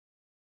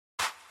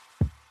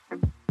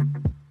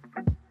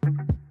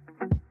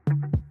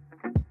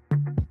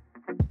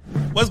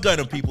What's going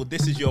on, people?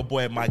 This is your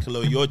boy Michael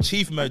O, your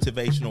Chief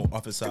Motivational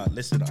Officer.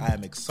 Listen, I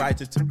am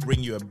excited to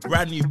bring you a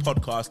brand new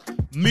podcast,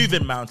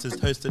 Moving Mountains,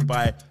 hosted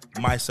by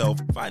myself.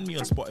 Find me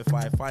on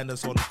Spotify, find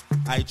us on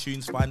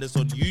iTunes, find us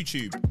on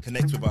YouTube.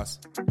 Connect with us,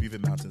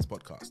 Moving Mountains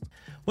Podcast.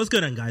 What's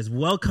going on, guys?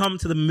 Welcome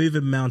to the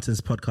Moving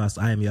Mountains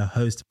Podcast. I am your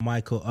host,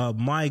 Michael.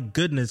 My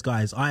goodness,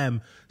 guys, I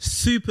am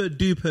super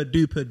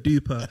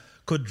duper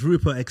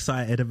quadruple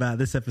excited about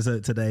this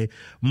episode today.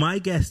 My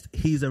guest,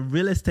 he's a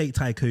real estate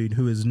tycoon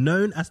who is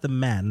known as the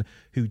man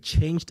who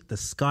changed the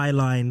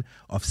skyline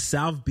of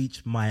South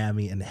Beach,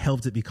 Miami, and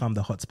helped it become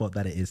the hotspot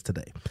that it is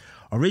today.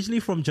 Originally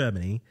from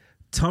Germany,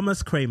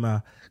 Thomas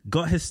Kramer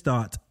got his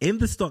start in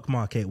the stock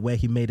market, where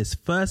he made his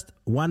first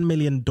 1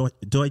 million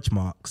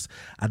Deutschmarks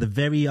at the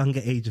very younger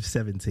age of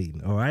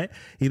 17, all right?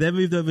 He then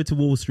moved over to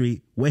Wall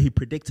Street, where he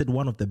predicted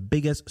one of the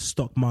biggest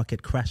stock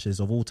market crashes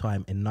of all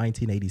time in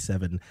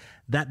 1987.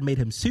 That made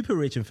him super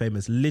rich and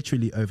famous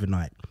literally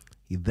overnight.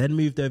 He then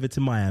moved over to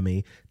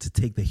Miami to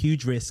take the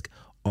huge risk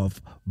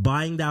of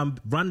buying down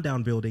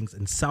rundown buildings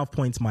in South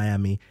Point,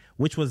 Miami,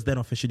 which was then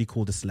officially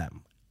called a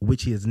slum,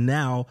 which he has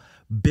now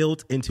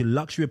built into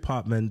luxury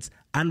apartments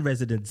and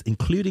residences,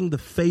 including the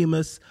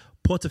famous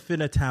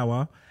Portofino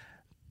Tower,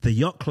 the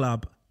Yacht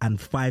Club, and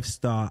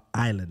 5-Star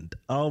Island.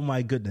 Oh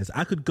my goodness.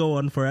 I could go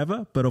on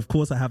forever, but of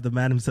course I have the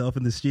man himself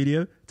in the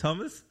studio.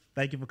 Thomas,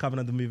 thank you for coming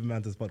on the Moving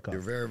Mountains podcast.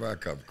 You're very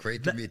welcome.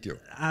 Great to meet you.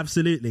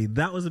 Absolutely.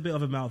 That was a bit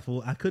of a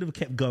mouthful. I could have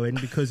kept going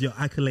because your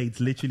accolades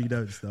literally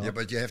don't stop. Yeah,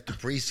 but you have to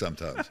breathe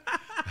sometimes.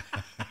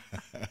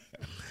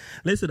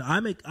 Listen,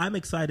 I'm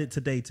excited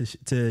today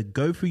to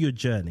go through your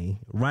journey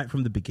right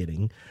from the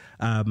beginning.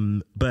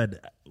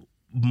 But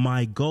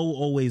my goal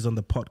always on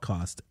the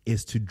podcast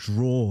is to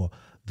draw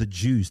the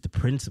juice, the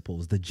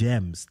principles, the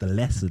gems, the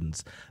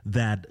lessons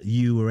that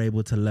you were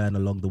able to learn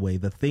along the way,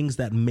 the things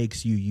that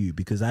makes you you,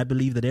 because I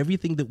believe that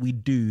everything that we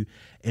do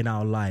in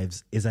our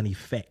lives is an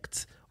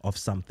effect of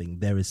something.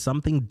 There is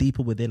something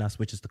deeper within us,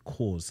 which is the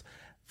cause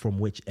from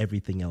which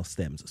everything else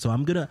stems. So I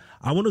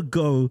want to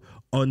go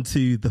on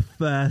to the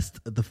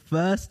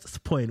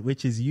first point,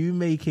 which is you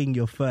making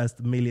your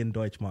first 1 million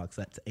Deutschmarks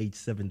at age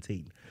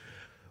 17.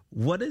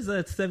 What is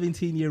a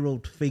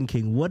 17-year-old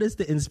thinking? What is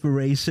the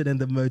inspiration and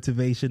the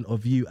motivation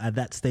of you at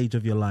that stage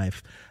of your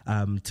life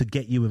to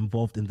get you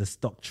involved in the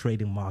stock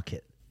trading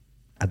market?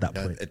 At that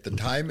point. At the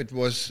time, it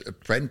was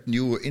brand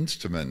new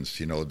instruments,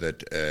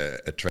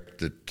 that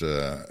attracted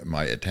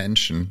my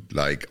attention,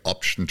 like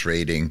option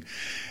trading.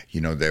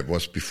 There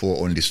was before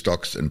only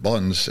stocks and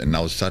bonds, and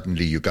now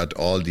suddenly you got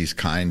all these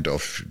kind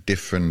of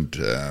different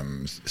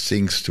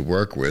things to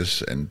work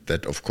with, and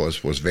that, of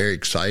course, was very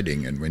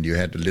exciting. And when you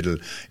had a little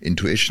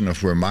intuition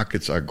of where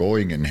markets are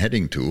going and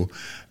heading to,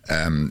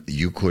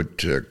 you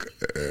could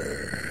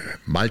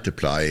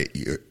multiply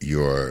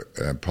your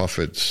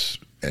profits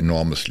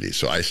enormously.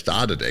 So I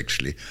started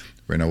actually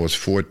when I was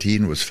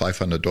 14 with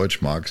 500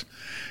 Deutschmarks,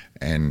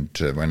 and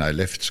when I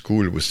left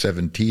school with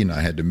 17,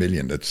 I had 1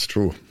 million. That's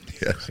true.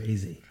 Yes.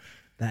 Crazy.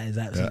 That is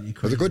absolutely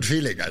crazy. It was a good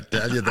feeling, I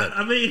tell you that.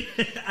 I mean,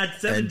 at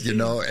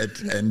 17.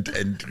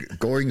 And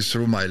going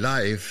through my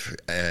life,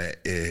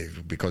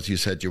 because you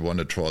said you want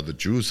to draw the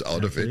juice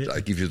out of it, I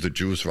give you the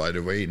juice right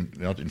away,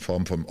 not in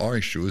form from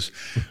orange juice,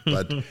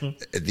 but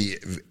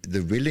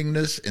the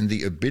willingness and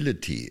the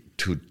ability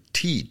to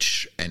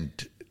teach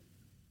and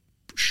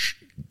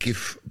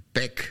give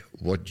back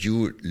what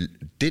you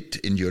did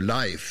in your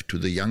life to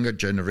the younger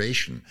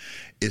generation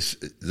is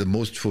the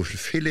most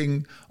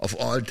fulfilling of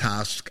all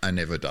tasks I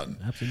never done.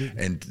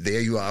 Absolutely. And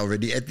there you are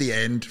already at the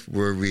end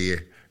where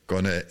we're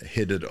going to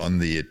hit it on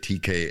the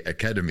TK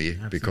Academy.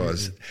 Absolutely.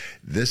 Because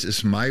this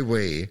is my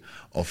way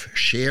of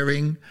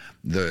sharing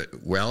the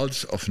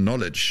wealth of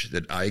knowledge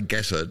that I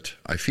gathered.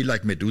 I feel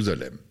like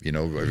Methuselah,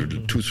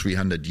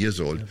 200-300 years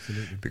old.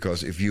 Absolutely.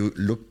 Because if you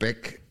look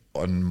back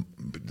on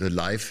the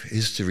life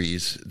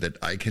histories that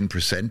I can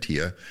present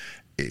here,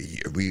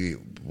 we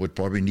would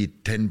probably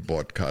need 10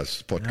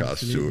 podcasts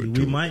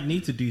We might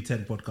need to do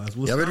 10 podcasts.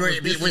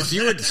 But with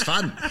you it's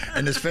fun,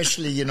 and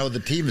especially the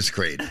team is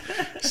great.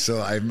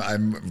 So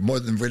I'm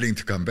more than willing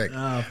to come back.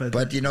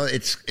 But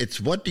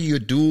it's what do you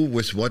do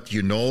with what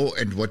you know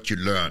and what you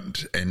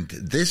learned, and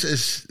this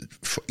is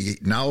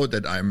now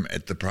that I'm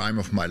at the prime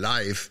of my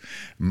life,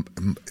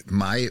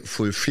 my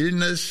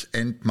fulfillment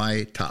and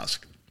my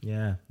task.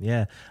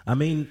 Yeah. I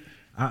mean,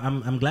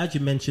 I'm glad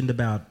you mentioned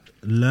about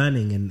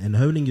learning and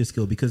honing your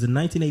skill, because in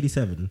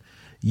 1987,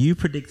 you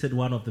predicted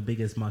one of the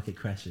biggest market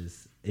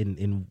crashes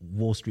in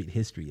Wall Street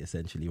history,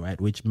 essentially, right?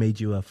 Which made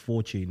you a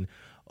fortune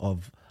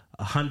of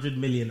 100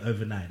 million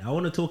overnight. I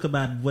want to talk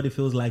about what it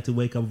feels like to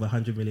wake up with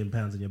 $100 million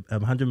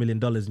 $100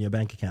 million in your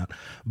bank account.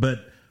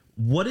 But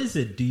what is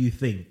it, do you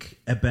think,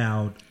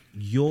 about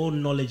your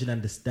knowledge and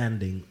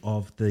understanding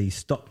of the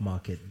stock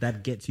market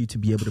that gets you to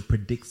be able to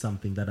predict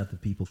something that other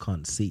people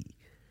can't see?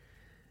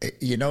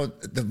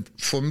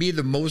 For me,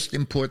 the most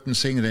important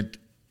thing that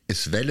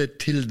is valid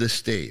till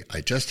this day.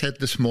 I just had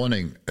this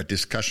morning a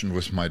discussion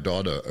with my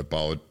daughter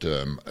about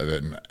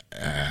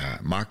a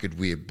market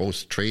we're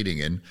both trading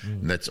in,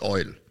 and that's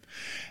oil.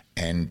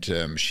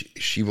 And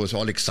she was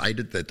all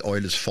excited that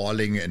oil is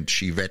falling, and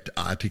she read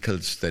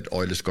articles that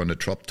oil is going to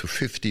drop to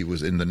 50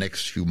 within the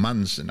next few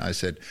months. And I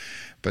said,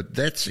 but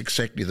that's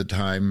exactly the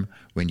time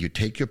when you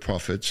take your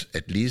profits,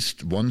 at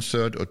least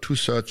 1/3 or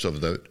 2/3 of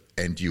that,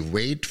 and you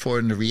wait for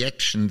a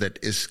reaction that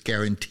is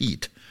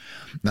guaranteed.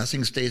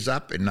 Nothing stays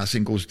up and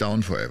nothing goes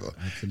down forever.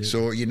 Absolutely.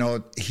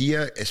 So,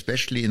 here,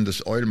 especially in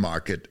this oil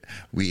market,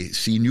 we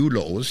see new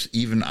lows,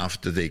 even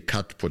after they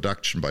cut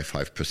production by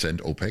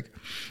 5%, OPEC.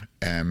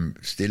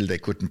 Still, they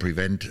couldn't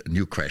prevent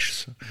new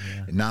crashes.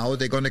 Yeah. Now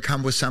they're going to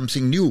come with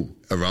something new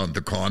around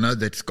the corner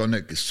that's going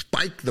to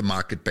spike the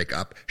market back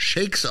up,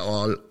 shakes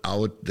all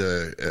out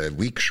the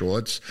weak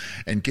shorts,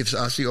 and gives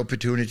us the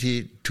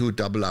opportunity to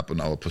double up on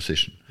our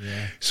position.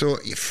 Yeah. So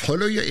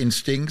follow your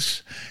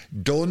instincts.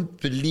 Don't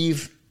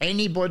believe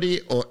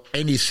anybody or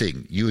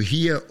anything you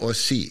hear or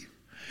see.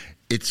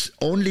 It's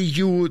only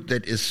you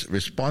that is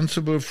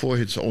responsible for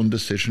its own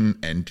decision,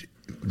 and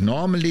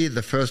normally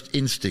the first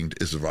instinct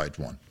is the right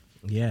one.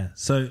 Yeah.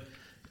 So,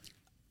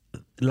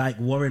 like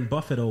Warren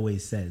Buffett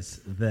always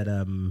says, that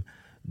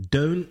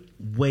don't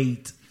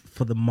wait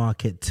for the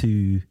market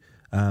to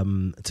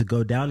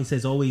go down. He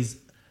says always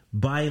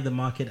buy in the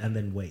market and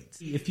then wait.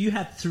 If you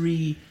had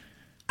 3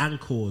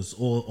 anchors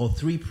or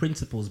 3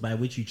 principles by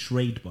which you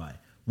trade by,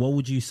 what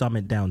would you sum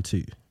it down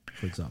to,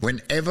 for example?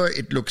 Whenever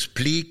it looks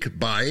bleak,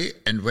 buy,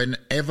 and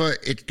whenever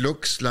it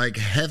looks like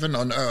heaven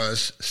on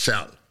earth,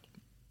 sell.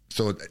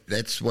 So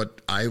that's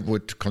what I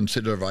would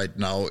consider right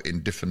now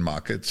in different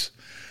markets.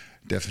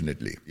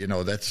 Definitely.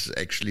 That's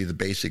actually the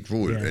basic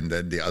rule, and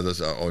then the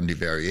others are only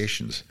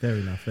variations. Fair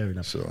enough.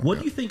 So, what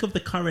do you think of the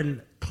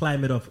current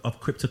climate of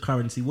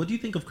cryptocurrency? What do you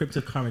think of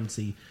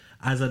cryptocurrency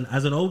as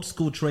an old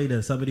school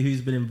trader, somebody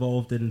who's been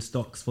involved in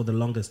stocks for the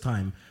longest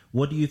time?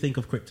 What do you think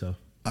of crypto?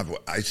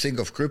 I think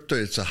of crypto,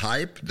 it's a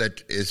hype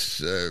that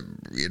is,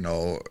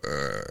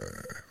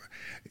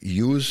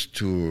 used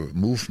to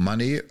move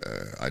money.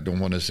 I don't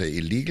want to say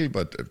illegal,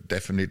 but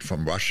definitely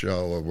from Russia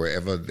or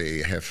wherever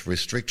they have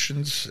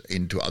restrictions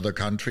into other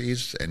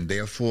countries. And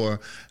therefore,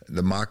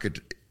 the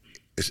market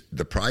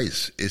the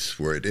price is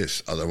where it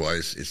is.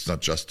 Otherwise, it's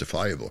not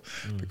justifiable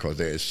because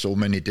there is so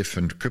many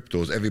different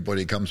cryptos.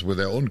 Everybody comes with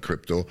their own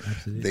crypto.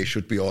 Absolutely. They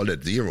should be all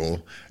at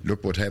zero.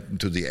 Look what happened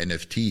to the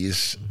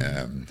NFTs.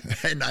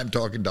 And I'm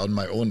talking down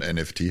my own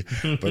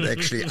NFT. But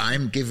actually,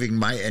 I'm giving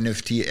my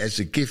NFT as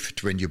a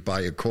gift when you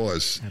buy a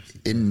course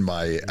in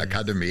my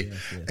academy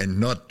and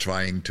not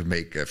trying to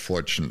make a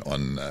fortune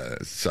on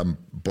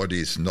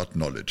somebody's not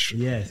knowledge.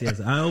 Yes.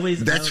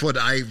 That's what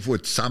I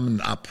would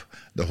sum up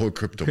the whole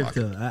crypto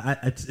market.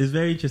 It's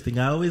very interesting.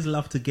 I always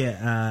love to get,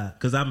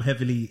 because I'm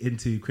heavily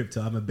into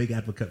crypto. I'm a big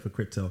advocate for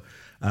crypto.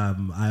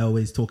 I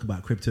always talk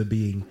about crypto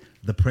being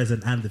the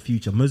present and the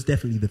future, most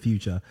definitely the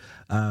future.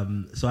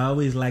 So I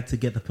always like to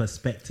get the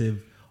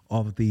perspective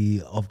of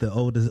the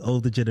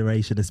older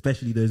generation,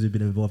 especially those who've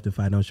been involved in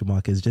financial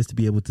markets, just to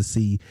be able to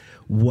see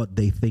what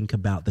they think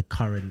about the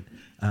current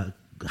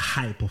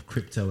hype of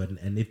crypto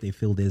and if they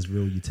feel there's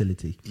real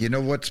utility. You know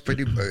what's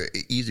pretty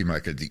easy,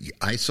 Michael?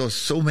 I saw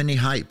so many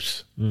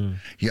hypes.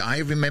 Yeah, I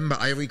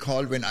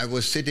recall when I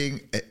was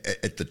sitting,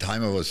 at the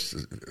time I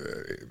was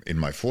in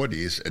my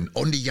 40s, and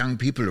only young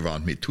people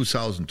around me,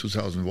 2000,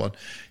 2001,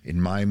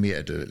 in Miami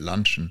at a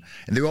luncheon,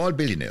 and they were all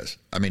billionaires.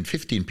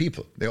 15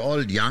 people. They're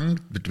all young,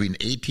 between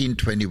 18,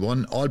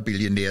 21, all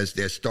billionaires.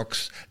 Their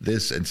stocks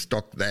this and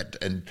stock that.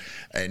 And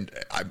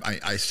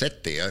I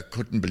sat there,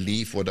 couldn't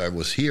believe what I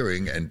was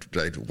hearing, and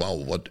like, wow,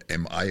 what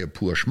am I, a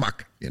poor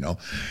schmuck,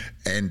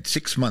 And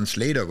 6 months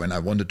later, when I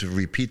wanted to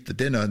repeat the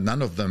dinner,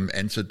 none of them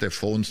answered their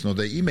phones nor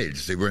their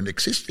emails. They weren't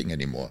existing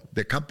anymore.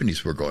 Their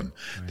companies were gone.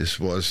 Right. This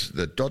was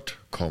the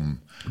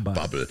 .com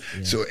bubble.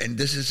 Yeah. So, and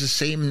this is the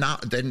same now.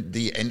 Then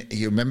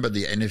you remember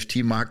the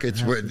NFT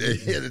markets where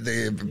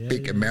the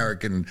big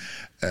American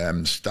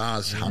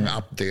stars hung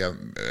up their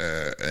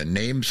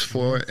names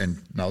for,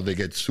 and now they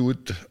get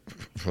sued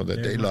for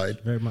their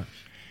daylight. Very much.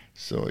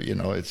 So,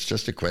 it's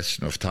just a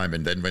question of time.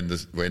 And then when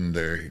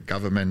the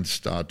government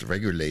start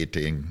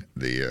regulating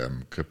the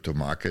crypto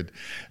market,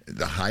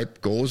 the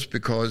hype goes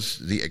because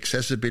the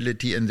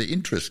accessibility and the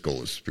interest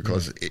goes.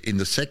 Because in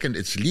the second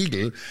it's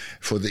legal,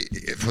 for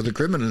the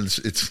criminals,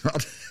 it's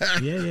not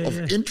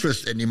of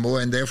interest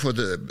anymore, and therefore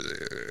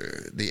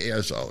the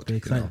air's out.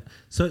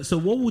 So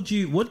what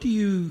do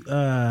you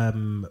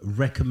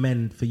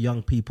recommend for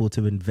young people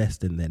to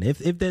invest in then?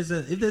 If there's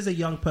a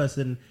young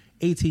person,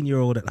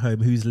 18-year-old at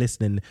home who's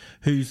listening,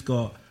 who's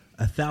got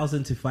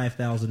 $1,000 to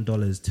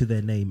 $5,000 to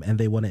their name and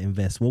they want to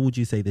invest, what would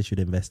you say they should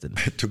invest in?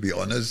 To be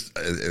honest,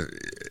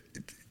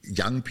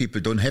 young people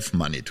don't have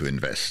money to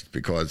invest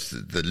because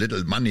the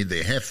little money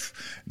they have,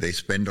 they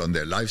spend on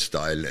their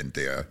lifestyle, and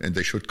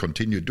they should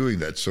continue doing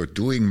that. So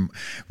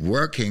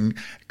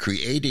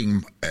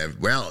creating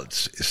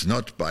wealth is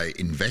not by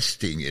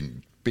investing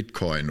in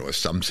Bitcoin or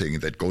something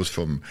that goes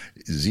from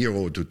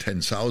 0 to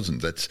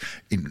 10,000. That's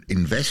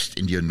invest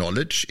in your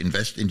knowledge,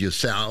 invest in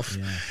yourself.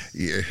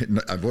 Yes.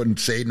 I wouldn't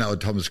say now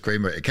Thomas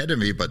Kramer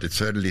Academy, but it's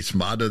certainly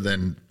smarter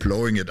than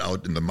blowing it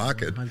out in the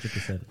market.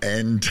 100%.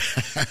 And,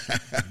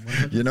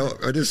 100%. you know,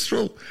 it is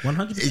true.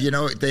 100%. You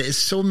know, there is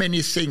so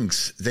many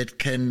things that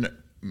can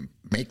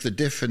make the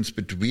difference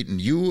between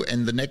you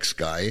and the next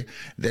guy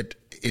that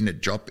in a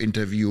job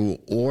interview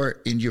or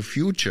in your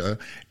future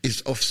is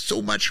of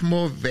so much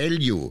more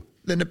value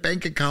than a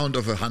bank account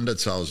of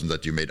 100,000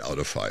 that you made out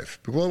of 5.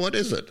 Well, what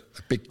is it?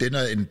 A big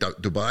dinner in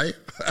Dubai?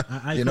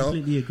 I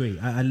completely agree.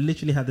 I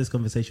literally had this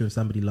conversation with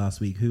somebody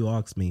last week who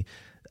asked me.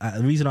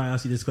 The reason I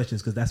asked you this question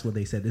is because that's what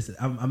they said.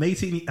 I'm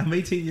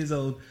 18 years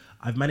old.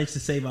 I've managed to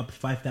save up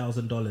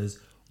 $5,000.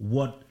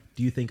 What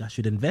do you think I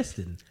should invest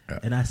in? Yeah.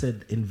 And I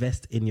said,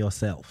 invest in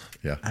yourself.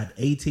 Yeah. At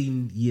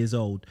 18 years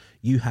old,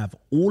 you have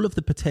all of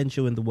the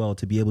potential in the world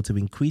to be able to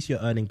increase your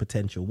earning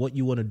potential. What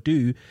you want to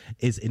do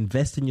is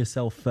invest in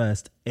yourself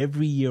first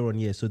every year on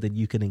year so that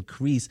you can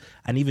increase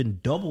and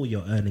even double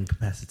your earning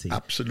capacity.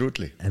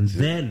 Absolutely. And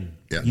then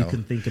you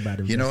can think about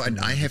investing. You know, and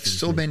I have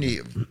so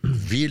many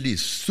really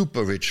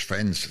super rich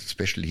friends,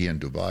 especially here in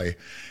Dubai,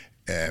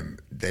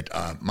 that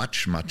are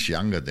much, much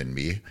younger than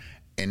me.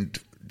 And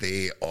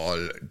they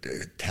all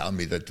tell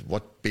me that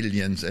what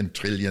billions and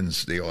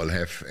trillions they all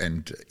have.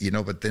 And, you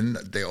know, but then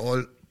they're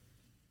all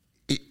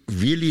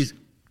really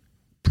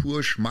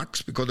poor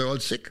schmucks because they're all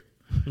sick.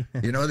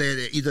 You know,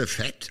 they're either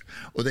fat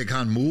or they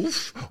can't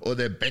move or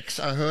their backs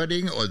are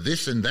hurting or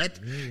this and that.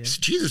 Yeah.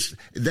 Jesus,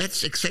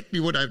 that's exactly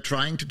what I'm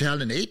trying to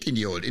tell an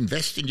 18-year-old.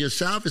 Invest in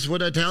yourself is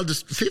what I tell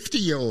this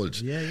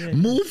 50-year-old.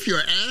 Move your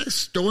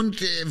ass. Don't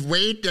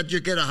wait that you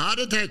get a heart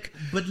attack.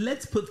 But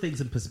let's put things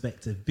in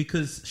perspective,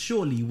 because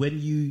surely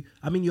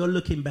you're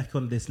looking back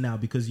on this now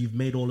because you've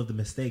made all of the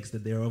mistakes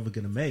that they're ever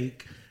going to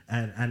make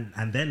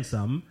and then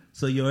some.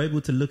 So you're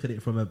able to look at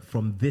it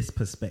from this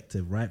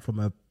perspective, right? From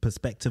a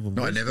perspective of...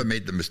 No, I never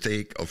made the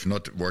mistake of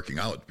not working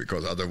out,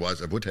 because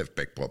otherwise I would have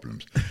back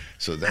problems.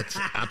 So that's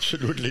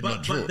absolutely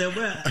not true. But there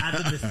were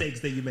other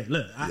mistakes that you made.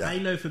 Look, I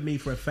know for me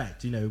for a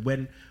fact, you know,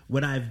 when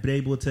I've been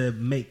able to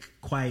make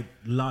quite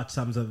large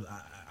sums of...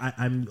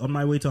 I'm on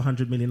my way to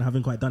 100 million. I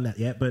haven't quite done that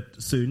yet,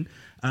 but soon.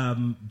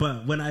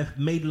 But when I've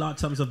made large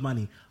sums of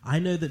money, I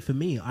know that for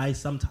me,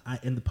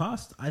 in the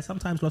past, I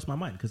sometimes lost my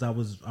mind because I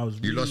was.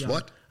 You lost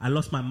what? I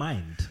lost my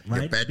mind.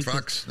 Right? You're bad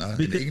drugs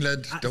in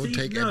England. Don't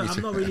take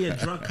everything. I'm not really a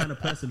drug kind of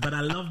person, but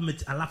I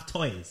love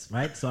toys,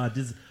 right? So I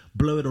just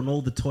blow it on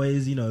all the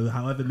toys, you know,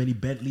 however many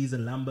Bentleys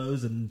and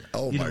Lambos and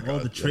all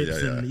the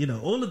trips and you know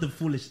all of the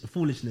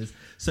foolishness.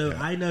 So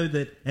I know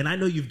that, and I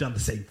know you've done the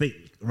same thing,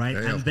 right?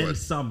 Yeah, and then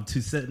course. some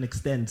to certain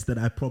extents that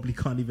I probably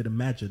can't even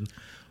imagine.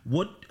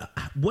 What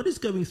is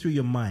going through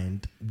your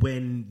mind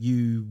when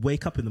you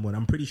wake up in the morning?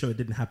 I'm pretty sure it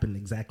didn't happen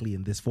exactly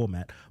in this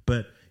format,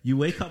 but you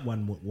wake up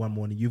one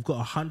morning, you've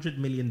got $100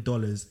 million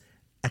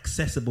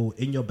accessible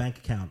in your bank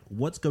account.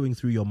 What's going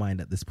through your mind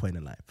at this point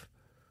in life?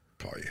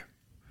 Boy.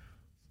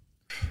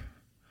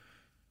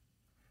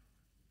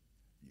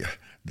 Yeah,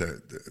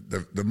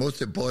 the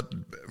most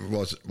important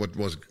was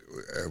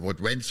what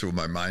went through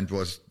my mind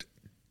was,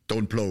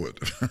 don't blow it.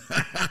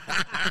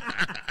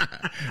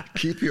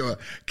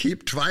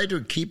 Try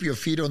to keep your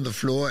feet on the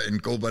floor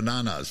and go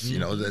bananas. You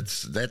know,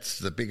 that's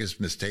the biggest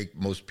mistake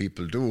most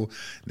people do,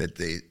 that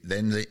they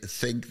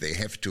think they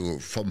have to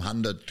from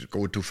 100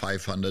 go to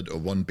 500 or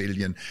 1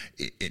 billion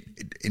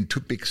in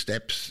too big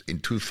steps, in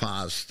too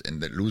fast, and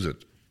they lose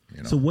it.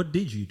 You know? So what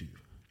did you do?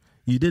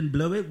 You didn't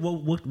blow it?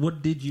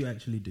 What did you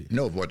actually do?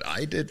 No, what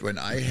I did when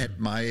I had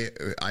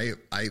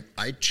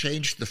I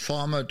changed the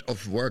format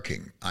of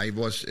working. I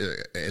was,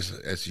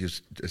 as you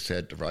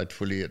said,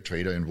 rightfully a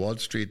trader in Wall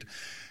Street,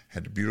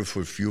 had a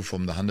beautiful view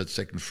from the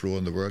 102nd floor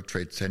in the World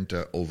Trade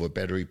Center over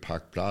Battery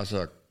Park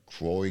Plaza,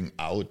 growing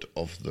out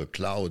of the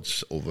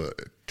clouds over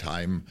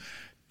time,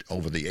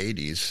 over the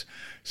 80s.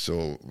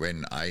 So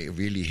when I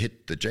really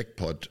hit the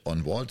jackpot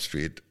on Wall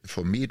Street,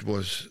 for me it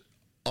was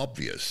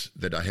obvious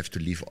that I have to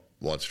leave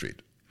Wall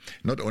Street.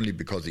 Not only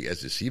because the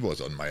SEC was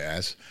on my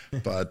ass,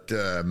 but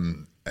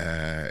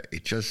it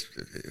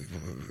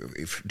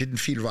didn't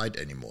feel right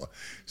anymore.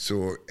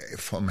 So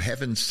from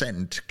heaven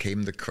sent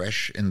came the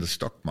crash in the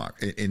stock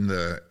market, in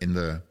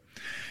the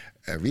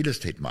real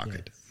estate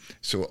market. Yes.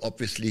 So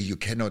obviously you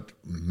cannot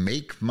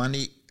make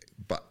money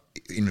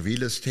in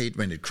real estate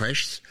when it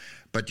crashes,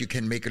 but you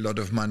can make a lot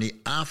of money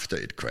after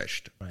it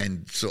crashed. Right.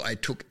 And so I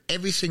took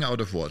everything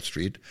out of Wall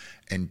Street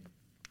and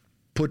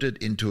put it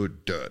into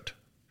dirt.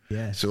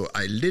 Yes. So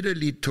I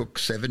literally took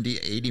 70,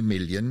 80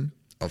 million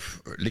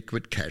of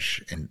liquid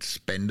cash and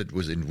spent it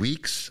within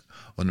weeks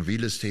on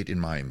real estate in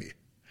Miami.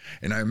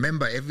 And I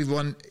remember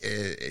everyone,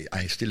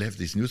 I still have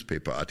this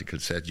newspaper article,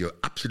 said, you're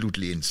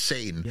absolutely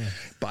insane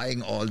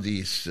buying all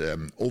these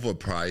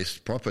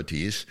overpriced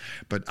properties.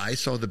 But I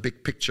saw the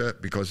big picture,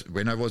 because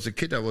when I was a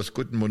kid, I was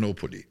good in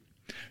Monopoly.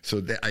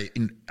 So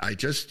I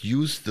just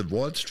used the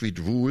Wall Street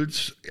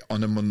rules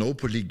on a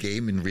Monopoly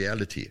game in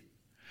reality.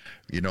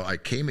 I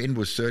came in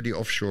with 30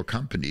 offshore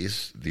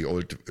companies, the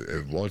old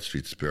Wall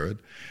Street spirit,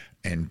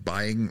 and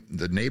buying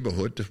the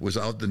neighborhood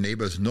without the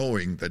neighbors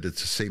knowing that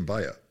it's the same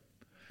buyer.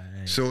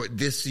 Right. So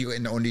this you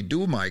can only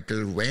do,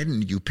 Michael,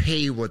 when you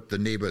pay what the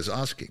neighbor is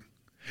asking.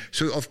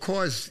 So, of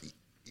course,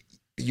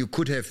 you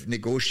could have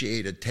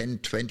negotiated 10,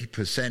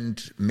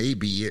 20%,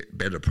 maybe a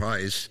better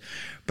price,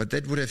 but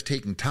that would have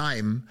taken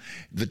time.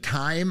 The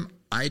time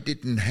I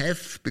didn't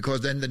have,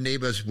 because then the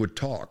neighbors would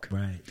talk.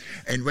 Right.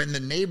 And when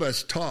the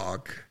neighbors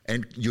talk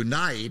and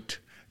unite,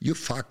 you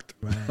fucked.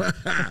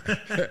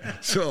 Right.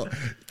 So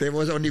there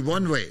was only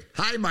one way.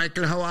 Hi,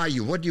 Michael, how are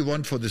you? What do you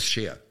want for this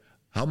share?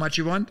 How much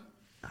you want?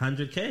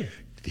 100K.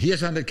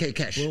 Here's 100K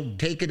cash. Boom.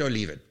 Take it or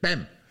leave it.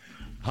 Bam.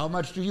 How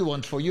much do you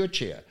want for your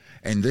chair?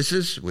 And this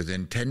is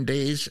within 10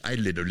 days, I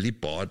literally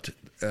bought,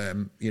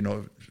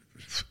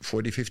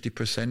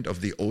 40-50%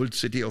 of the old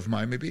city of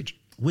Miami Beach.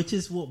 Which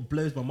is what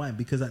blows my mind,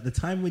 because at the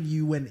time when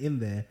you went in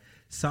there,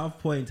 South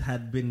Point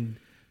had been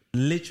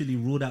literally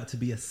ruled out to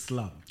be a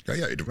slum.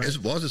 Yeah, it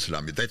was a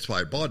slum. That's why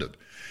I bought it.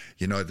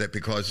 That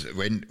because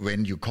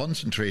when you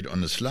concentrate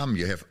on a slum,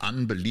 you have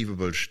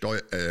unbelievable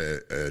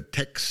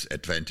tax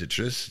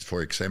advantages.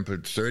 For example,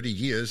 30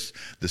 years,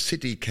 the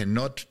city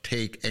cannot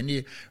take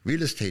any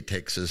real estate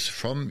taxes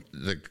from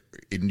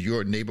in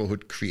your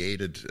neighborhood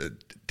created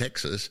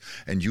taxes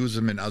and use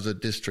them in other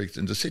districts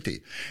in the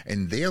city.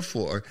 And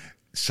therefore,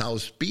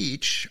 South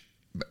Beach,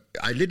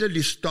 I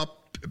literally stopped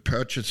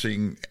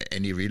purchasing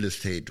any real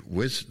estate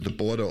with the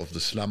border of the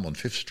slum on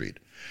 5th Street.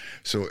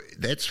 So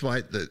that's why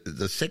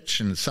the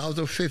section south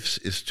of 5th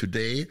is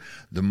today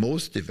the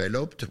most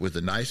developed, with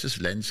the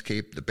nicest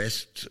landscape, the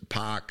best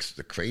parks,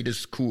 the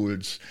greatest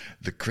schools,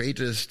 the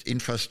greatest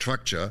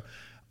infrastructure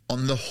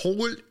on the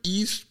whole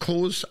East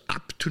Coast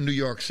up to New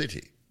York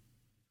City.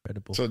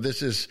 Incredible. So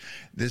this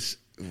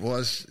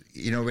was,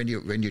 when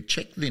you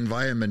check the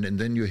environment and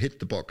then you hit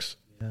the box.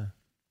 Yeah.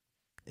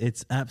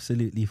 It's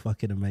absolutely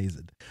fucking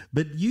amazing.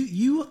 But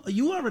you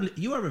are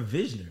a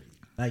visionary.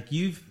 Like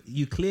you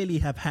clearly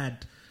have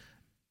had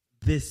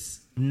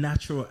this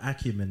natural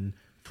acumen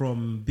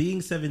from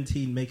being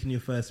 17, making your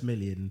first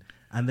million,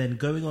 and then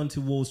going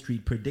onto Wall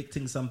Street,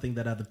 predicting something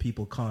that other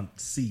people can't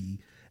see,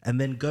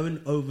 and then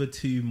going over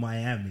to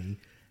Miami,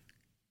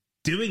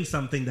 doing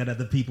something that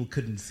other people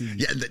couldn't see.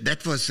 Yeah,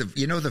 that was,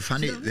 the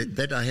funny,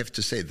 that I have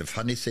to say, the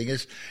funny thing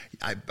is,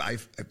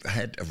 I've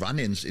had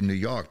run-ins in New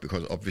York,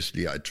 because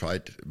obviously I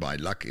tried my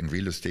luck in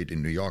real estate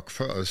in New York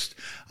first.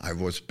 I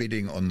was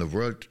bidding on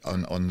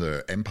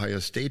the Empire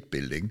State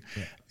Building,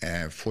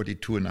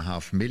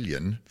 42.5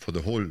 million for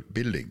the whole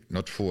building,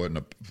 not for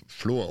a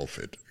floor of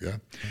it. Yeah.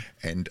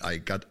 And I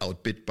got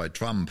outbid by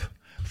Trump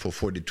for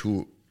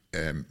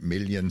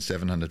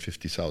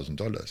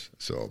 $42,750,000.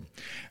 So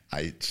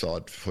I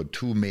thought, for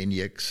two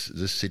maniacs,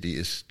 this city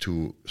is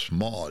too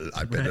small.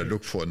 I better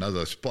look for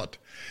another spot.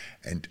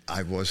 And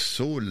I was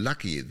so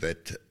lucky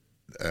that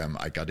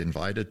I got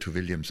invited to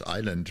Williams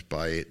Island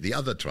by the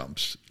other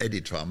Trumps,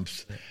 Eddie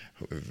Trumps,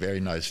 a very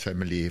nice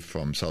family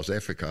from South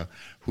Africa,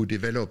 who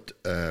developed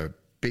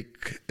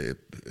big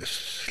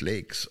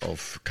lakes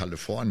of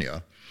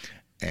California.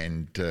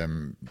 And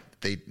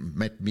they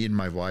met me and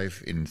my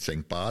wife in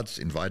St. Bart's,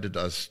 invited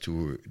us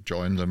to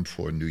join them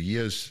for New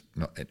Year's,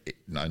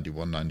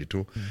 91,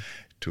 92,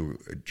 to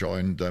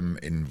join them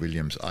in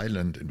Williams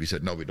Island. And we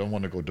said, no, we don't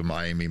want to go to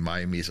Miami.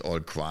 Miami is all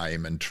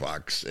crime and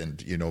trucks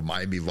and,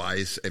 Miami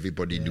Vice,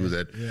 everybody knew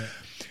that. Yeah.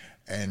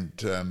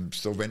 And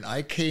so when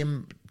I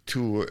came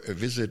to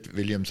visit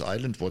Williams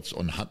Island, what's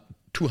on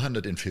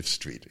 205th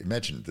Street,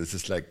 imagine, this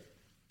is like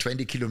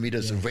 20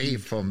 kilometers away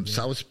from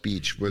South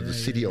Beach, where the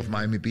city of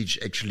Miami Beach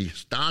actually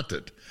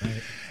started.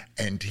 Right.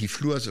 And Eddie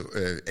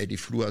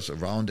flew us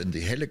around in the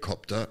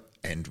helicopter.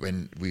 And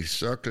when we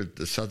circled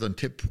the southern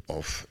tip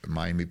of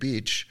Miami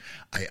Beach,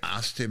 I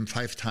asked him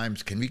 5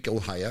 times, can we go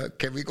higher?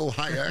 Can we go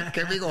higher?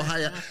 Can we go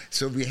higher?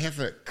 So we have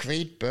a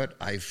great bird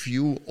eye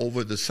view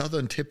over the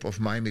southern tip of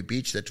Miami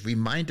Beach that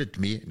reminded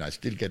me, and I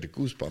still get a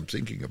goosebump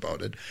thinking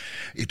about it,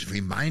 it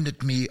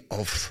reminded me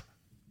of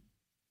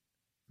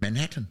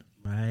Manhattan.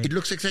 Right. It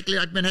looks exactly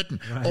like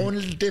Manhattan. Right.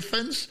 Only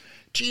difference,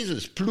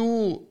 Jesus,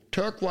 blue,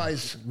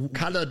 turquoise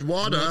colored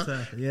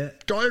water,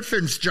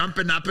 dolphins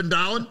jumping up and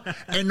down,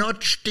 and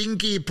not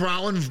stinky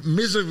brown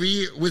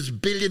misery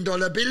with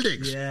billion-dollar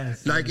buildings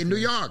like in New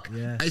York.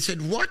 Yeah. I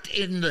said, what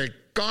in the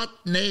God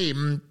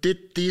name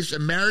did these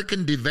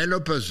American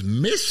developers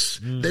miss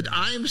that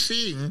I'm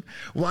seeing?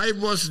 Why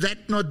was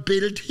that not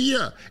built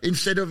here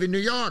instead of in New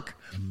York?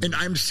 And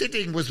I'm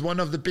sitting with one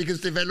of the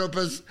biggest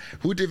developers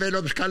who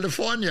develops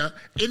California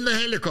in the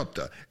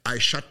helicopter. I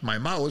shut my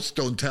mouth,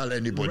 don't tell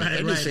anybody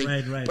anything.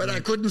 But I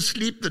couldn't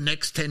sleep the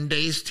next 10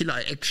 days till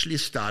I actually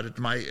started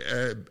my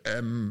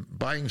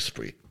buying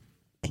spree.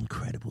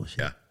 Incredible shit.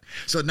 Yeah.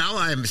 So now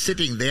I'm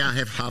sitting there, I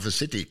have half a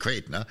city,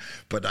 great, no?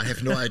 But I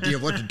have no idea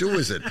what to do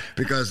with it,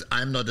 because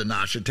I'm not an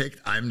architect,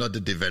 I'm not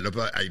a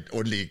developer. I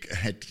only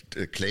had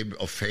a claim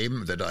of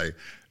fame that I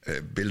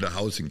built a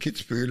house in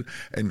Kitzbühel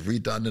and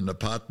redone an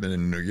apartment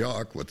in New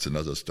York. What's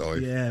another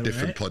story? Yeah,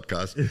 different right?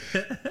 podcast.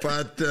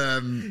 But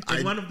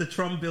in one of the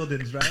Trump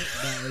buildings, right?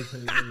 That was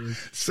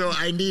hilarious. So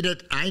I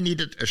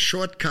needed a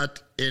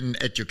shortcut in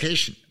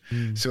education.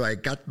 So I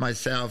got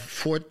myself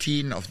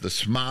 14 of the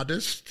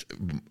smartest,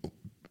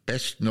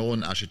 best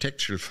known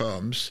architectural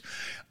firms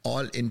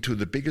all into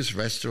the biggest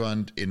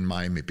restaurant in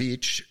Miami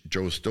Beach,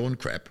 Joe Stone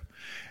Crab.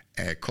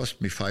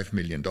 Cost me $5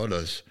 million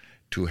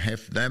to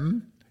have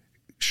them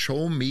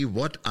show me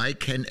what I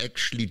can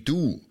actually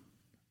do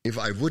if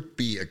I would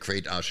be a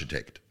great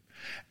architect.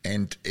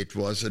 And it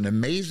was an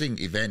amazing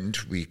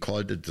event. We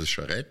called it the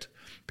Charrette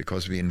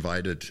because we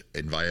invited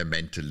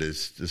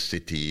environmentalists, the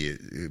city,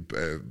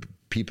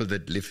 people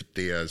that lived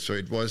there. So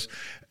it was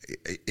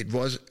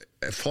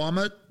a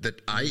format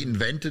that I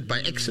invented by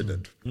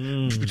accident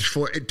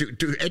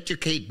to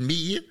educate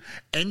me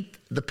and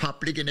the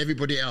public and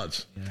everybody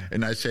else. Yeah.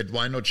 And I said,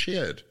 why not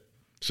share it?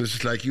 So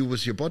it's like you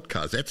with your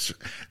podcast.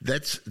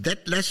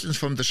 That lessons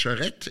from the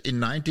Charrette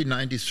in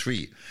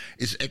 1993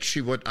 is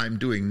actually what I'm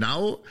doing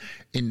now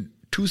in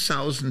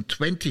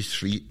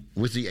 2023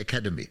 with the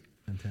Academy.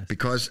 Fantastic.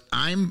 Because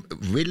I'm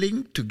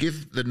willing to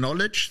give the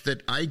knowledge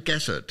that I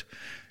gathered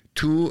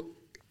to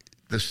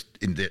this,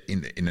 in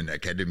an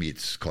academy.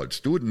 It's called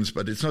students,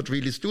 but it's not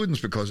really students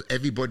because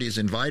everybody is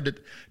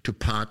invited to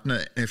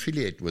partner and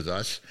affiliate with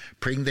us,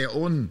 bring their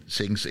own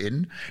things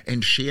in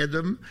and share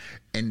them.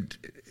 And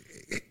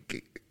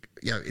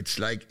yeah, it's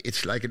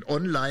like an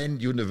online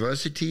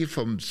university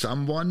from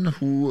someone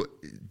who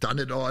done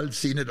it all,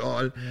 seen it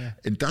all,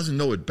 and doesn't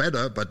know it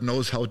better, but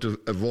knows how to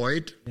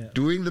avoid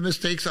doing the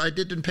mistakes I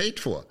did and paid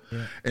for.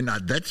 Yeah. And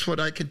that's what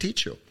I can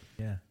teach you.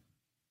 Yeah.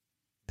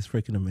 It's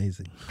freaking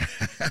amazing.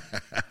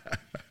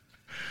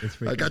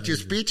 I got you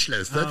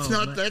speechless. That's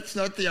not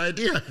the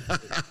idea.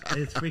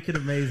 It's freaking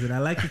amazing. I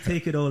like to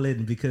take it all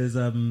in because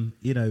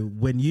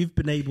when you've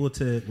been able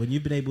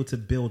to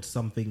build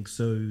something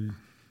so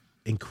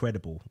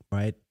incredible,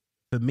 right?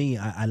 For me,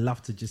 I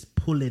love to just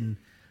pull in,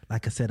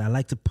 like I said, I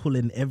like to pull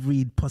in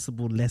every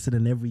possible lesson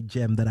and every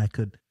gem that I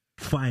could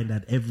find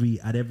at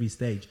every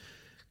stage.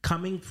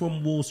 Coming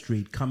from Wall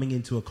Street, coming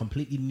into a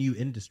completely new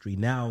industry.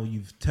 Now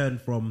you've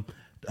turned from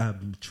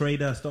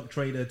stock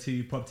trader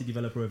to property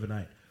developer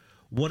overnight.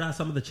 What are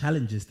some of the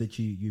challenges that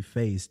you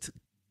faced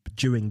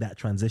during that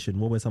transition?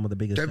 What were some of the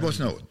biggest challenges?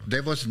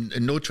 There was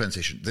no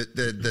transition.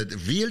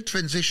 The real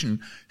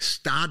transition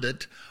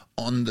started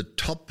on the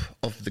top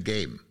of the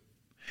game.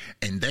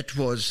 And that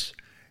was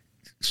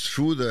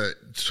through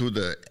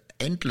the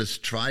endless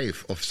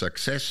drive of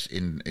success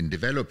in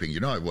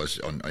developing. I was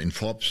in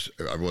Forbes,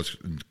 I was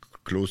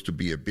close to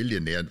be a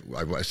billionaire.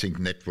 I think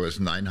net worth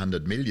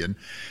 900 million.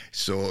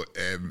 So,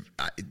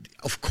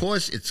 of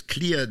course, it's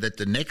clear that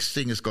the next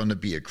thing is going to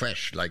be a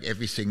crash, like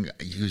everything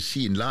you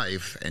see in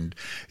life. And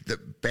the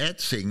bad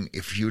thing,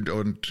 if you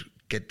don't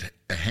get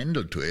a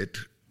handle to it,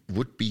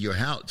 would be your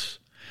health.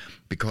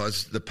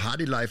 Because the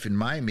party life in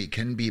Miami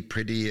can be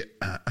pretty,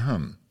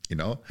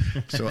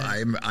 So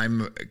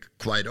I'm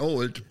quite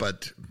old,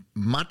 but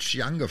much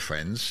younger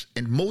friends,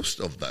 and most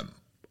of them,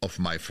 of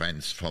my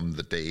friends from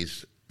the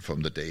days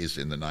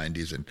in the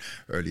 90s and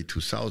early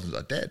 2000s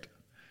are dead.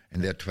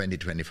 And they're 20,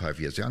 25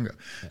 years younger.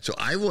 Yeah. So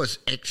I was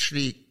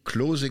actually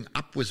closing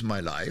up with my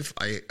life.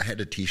 I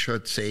had a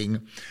T-shirt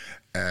saying,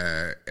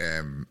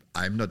 I'm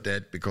not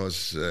dead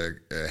because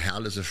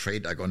hell is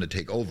afraid I'm going to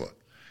take over.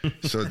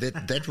 So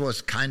that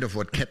was kind of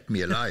what kept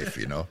me alive,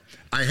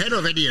 I had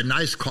already a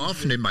nice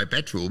coffin in my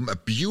bedroom, a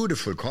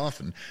beautiful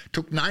coffin.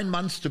 Took 9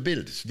 months to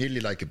build. It's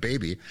nearly like a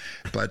baby,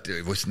 but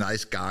it was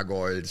nice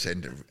gargoyles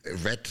and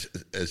red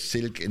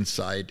silk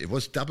inside. It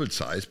was double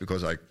size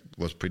because I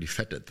was pretty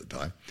fat at the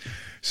time.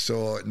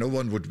 So no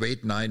one would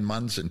wait 9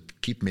 months and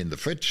keep me in the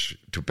fridge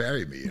to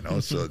bury me,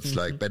 So it's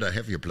like, better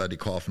have your bloody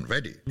coffin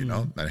ready,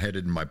 I had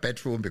it in my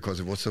bedroom because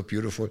it was so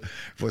beautiful.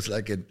 It was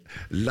like a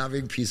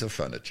loving piece of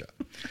furniture.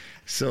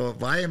 So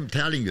why I'm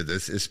telling you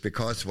this is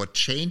because what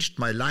changed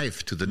my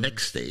life to the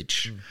next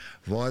stage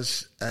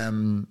was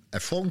a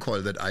phone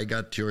call that I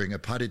got during a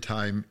party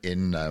time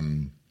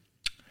in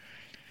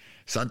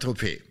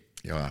Saint-Tropez,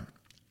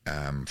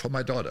 for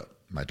my daughter.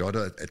 My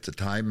daughter at the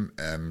time,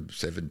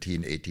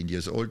 17, 18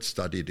 years old,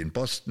 studied in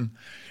Boston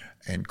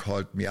and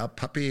called me up,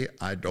 Papi,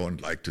 I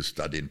don't like to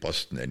study in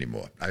Boston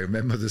anymore. I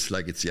remember this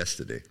like it's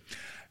yesterday.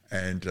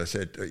 And I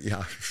said,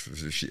 I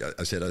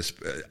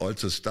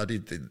also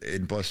studied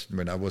in Boston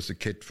when I was a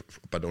kid,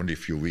 but only a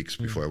few weeks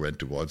before I went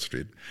to Wall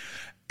Street.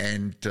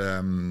 And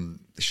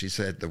she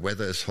said, the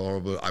weather is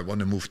horrible. I want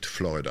to move to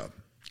Florida.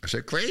 I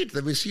said, great,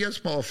 then we see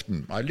us more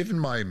often. I live in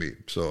Miami,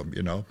 so,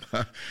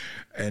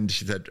 And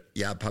she said,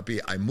 yeah, Papi,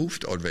 I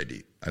moved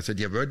already. I said,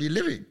 yeah, where are you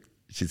living?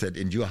 She said,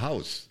 in your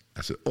house.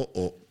 I said,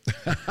 oh.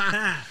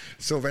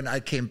 So when I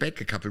came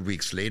back a couple of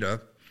weeks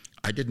later,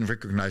 I didn't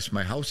recognize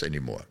my house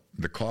anymore.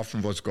 The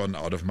coffin was gone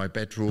out of my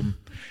bedroom.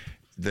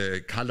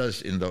 The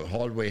colors in the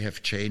hallway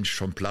have changed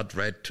from blood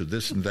red to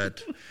this and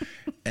that.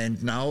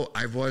 And now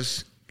I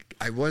was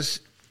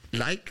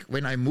like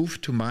when I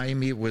moved to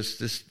Miami was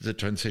the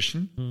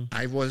transition.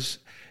 I was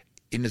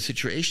in a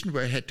situation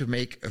where I had to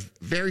make a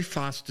very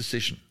fast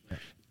decision.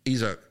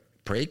 Either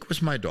break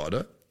with my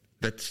daughter,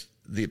 that's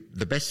the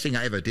best thing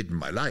I ever did in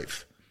my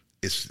life,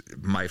 is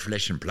my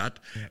flesh and blood,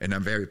 and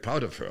I'm very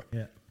proud of her.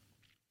 Yeah.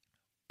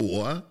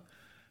 Or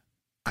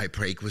I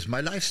break with my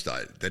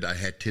lifestyle that I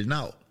had till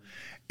now.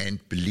 And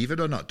believe it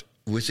or not,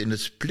 within a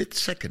split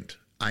second,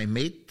 I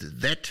made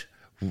that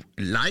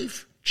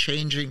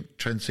life-changing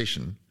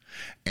transition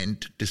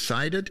and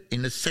decided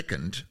in a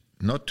second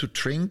not to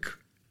drink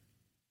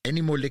any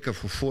more liquor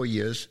for 4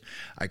 years.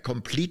 I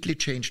completely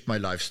changed my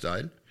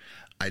lifestyle.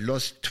 I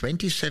lost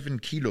 27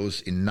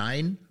 kilos in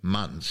 9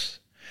 months,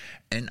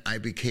 and I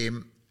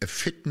became a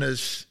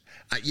fitness.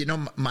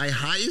 My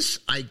highs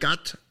I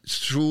got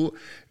through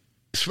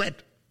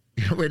sweat.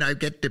 When I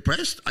get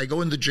depressed, I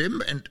go in the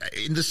gym, and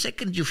in the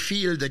second you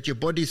feel that your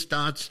body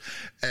starts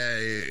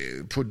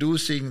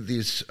producing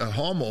these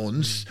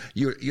hormones,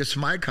 your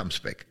smile comes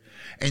back.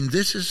 And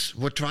this is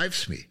what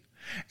drives me.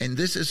 And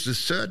this is the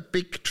third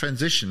big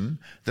transition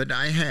that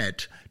I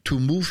had to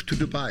move to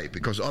Dubai,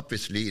 because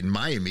obviously in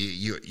Miami,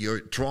 you're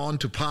drawn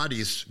to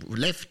parties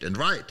left and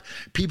right.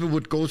 People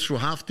would go through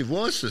half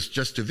divorces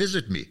just to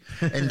visit me.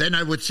 And then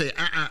I would say,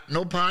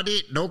 no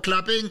party, no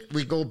clubbing.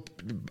 We go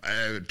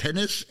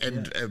tennis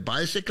and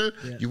bicycle.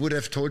 Yeah. You would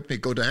have told me,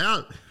 go to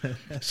hell.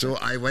 So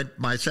I went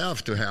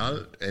myself to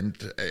hell.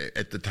 And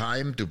at the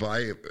time,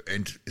 Dubai,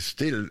 and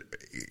still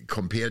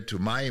compared to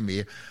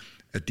Miami,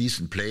 a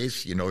decent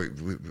place,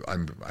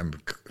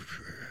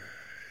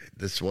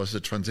 this was the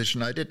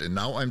transition I did. And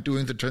now I'm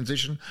doing the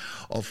transition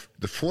of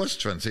the fourth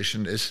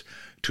transition is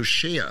to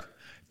share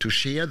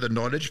the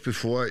knowledge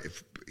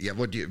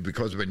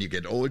because when you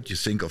get old, you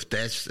think of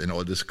death and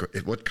all this,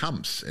 what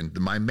comes. And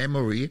my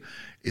memory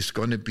is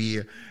going to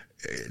be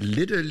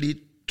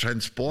literally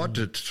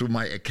transported through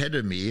my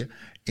academy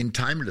in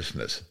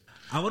timelessness.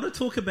 I want to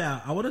talk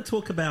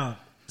about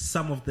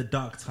some of the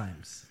dark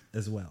times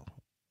as well,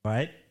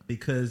 right?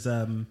 Because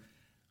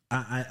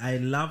I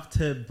love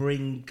to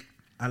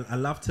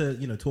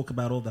talk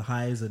about all the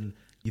highs, and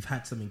you've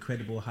had some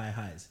incredible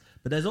highs,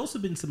 but there's also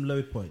been some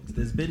low points.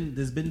 There's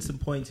been some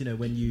points,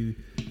 when you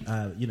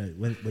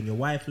when your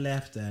wife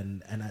left,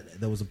 and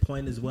there was a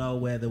point as well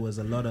where there was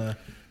a lot of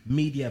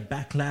media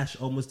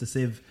backlash, almost as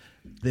if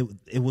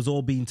it was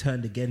all being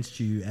turned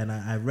against you. And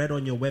I read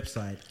on your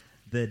website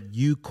that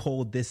you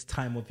called this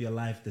time of your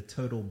life the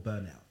total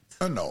burnout.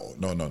 No.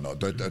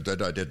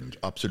 That I didn't.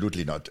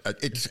 Absolutely not.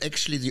 It's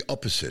actually the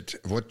opposite.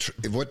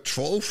 What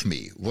drove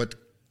me, what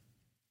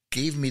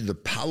gave me the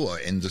power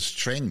and the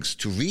strength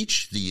to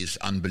reach these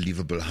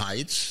unbelievable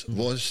heights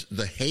was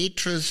the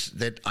hatred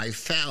that I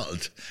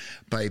felt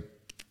by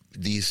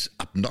these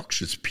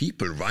obnoxious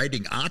people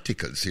writing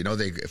articles.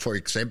 They, for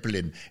example,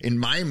 in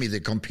Miami, they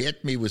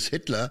compared me with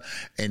Hitler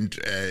and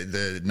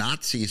the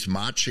Nazis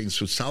marching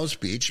through South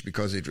Beach,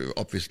 because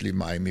obviously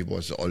Miami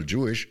was all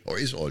Jewish, or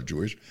is all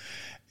Jewish.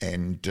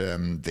 And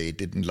they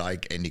didn't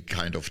like any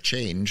kind of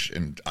change,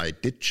 and I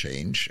did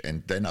change.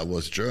 And then I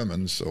was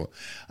German, so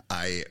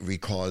I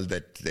recall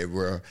that there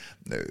were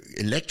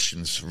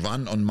elections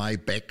run on my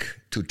back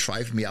to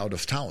drive me out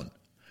of town.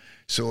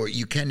 So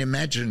you can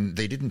imagine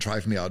they didn't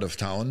drive me out of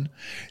town.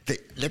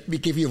 Let me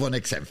give you one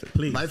example.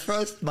 Please. My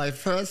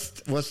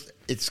first was,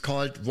 it's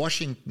called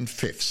Washington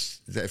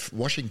Fifth, the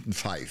Washington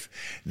 5,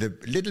 the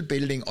little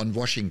building on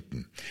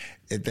Washington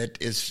that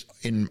is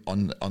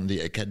on the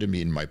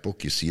academy. In my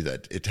book, you see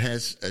that it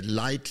has a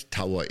light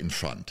tower in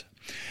front.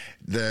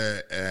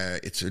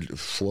 It's a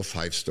 4 or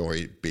 5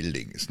 story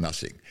building. It's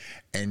nothing.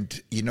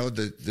 And,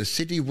 the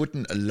city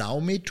wouldn't allow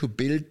me to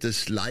build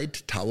this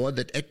light tower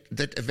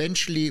that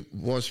eventually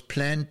was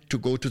planned to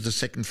go to the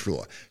 2nd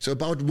floor. So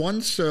about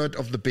 1/3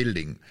 of the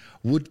building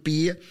would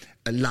be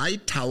a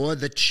light tower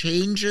that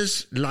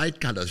changes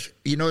light colors.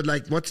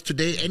 Like what's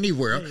today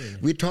anywhere. Yeah.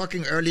 We're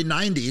talking early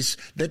 90s.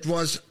 That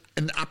was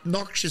an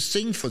obnoxious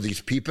thing for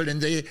these people. And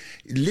they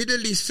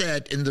literally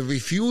said in the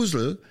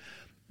refusal,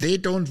 they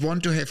don't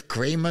want to have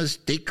Kramer's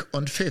dick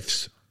on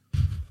Fifths.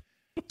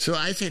 So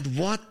I said,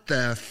 what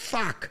the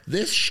fuck?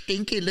 This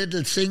stinky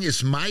little thing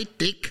is my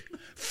dick?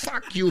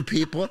 Fuck you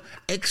people.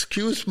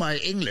 Excuse my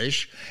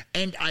English.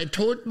 And I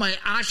told my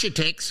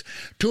architects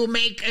to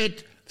make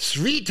it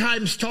 3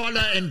 times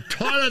taller and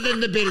taller than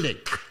the building.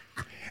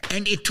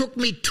 And it took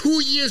me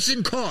 2 years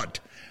in court.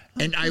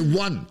 And I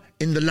won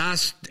in the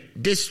last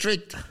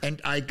district.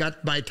 And I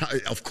got my,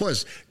 of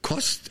course,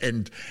 cost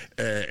and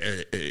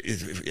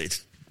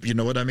it's, you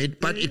know what I mean?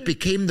 But it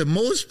became the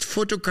most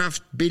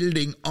photographed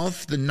building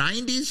of the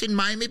 90s in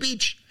Miami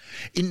Beach.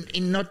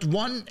 In not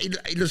one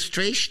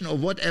illustration or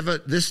whatever,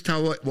 this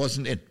tower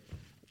wasn't in.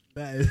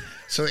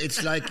 So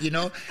it's like,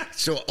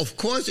 so of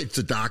course it's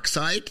a dark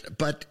side,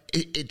 but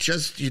it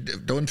just, you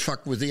don't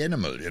fuck with the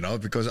animal,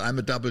 because I'm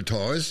a double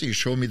Taurus. You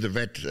show me the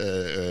red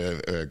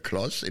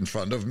cloth in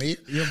front of me.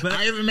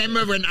 I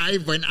remember when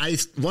I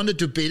wanted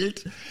to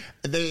build,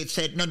 they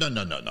said, no.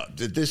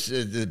 This,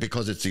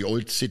 because it's the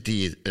old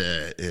city,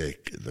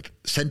 the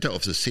center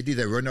of the city,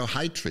 there were no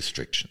height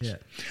restrictions. Yeah.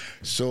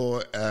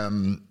 So,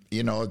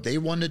 they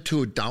wanted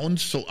to down,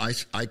 so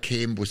I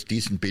came with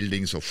decent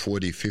buildings of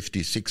 40,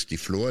 50, 60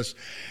 floors,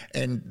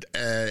 and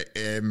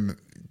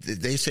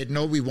they said,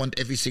 no, we want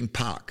everything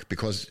park,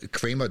 because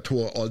Kramer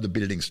tore all the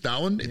buildings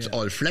down. It's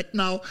all flat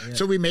now,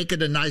 so we make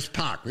it a nice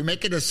park. We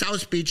make it a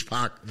South Beach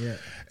park. Yeah.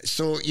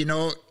 So,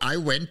 I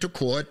went to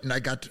court and I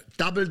got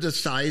double the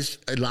size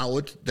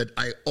allowed that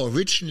I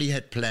originally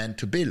had planned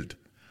to build.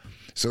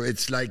 So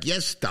it's like,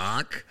 yes,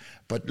 dark,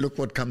 but look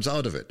what comes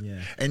out of it. Yeah.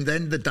 And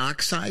then the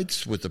dark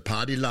sides with the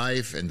party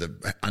life and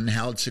the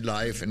unhealthy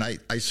life. And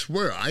I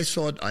swear, I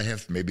thought I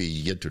have maybe a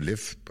year to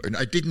live. And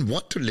I didn't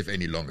want to live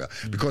any longer.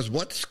 Because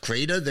what's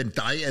greater than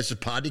die as a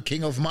party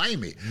king of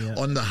Miami? Yeah.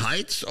 On the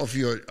heights of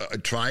your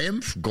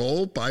triumph,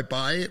 go,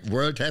 bye-bye,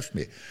 world have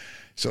me.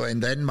 So,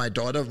 and then my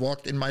daughter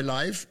walked in my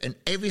life and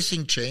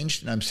everything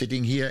changed. And I'm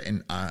sitting here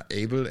and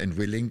able and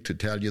willing to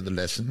tell you the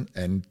lesson.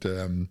 And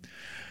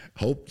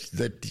hope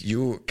that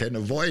you can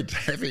avoid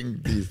having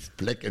these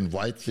black and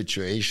white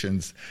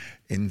situations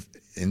in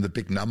the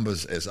big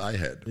numbers as I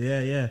had.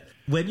 Yeah.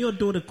 When your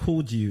daughter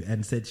called you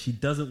and said she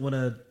doesn't want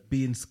to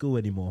be in school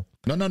anymore.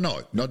 No,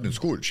 not in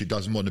school. She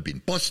doesn't want to be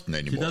in Boston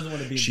anymore. She doesn't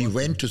want to be in She Boston.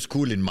 went to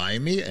school in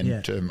Miami,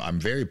 and I'm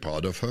very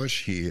proud of her.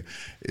 She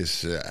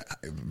is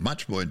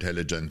much more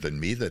intelligent than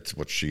me. That's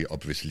what she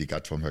obviously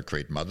got from her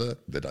great mother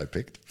that I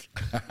picked.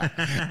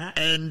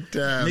 And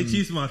makes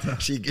you smarter.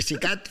 She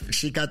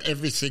got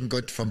everything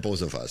good from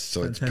both of us,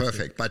 so Fantastic. It's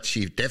perfect. But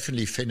she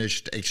definitely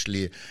finished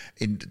actually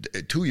in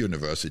 2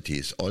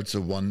 universities,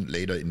 also one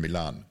later in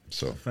Milan.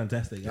 So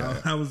fantastic.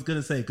 Yeah. I was going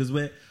to say, because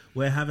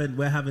we're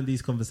having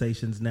these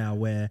conversations now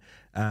where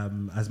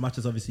as much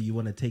as obviously you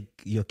want to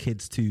take your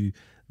kids to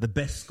the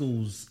best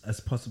schools as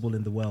possible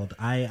in the world.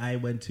 I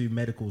went to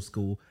medical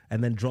school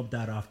and then dropped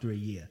out after a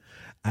year.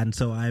 And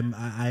so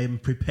I'm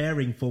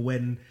preparing for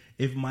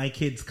if my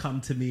kids come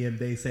to me and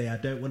they say, I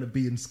don't want to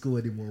be in school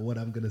anymore, what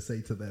I'm going to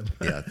say to them.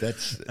 Yeah,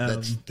 that's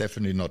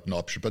definitely not an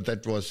option. But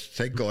that was,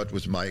 thank God,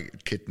 with my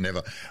kid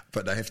never.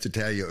 But I have to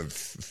tell you a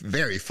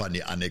very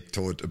funny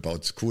anecdote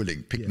about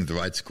schooling, picking the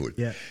right school.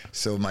 Yeah.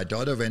 So my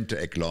daughter went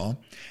to Eglon,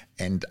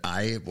 and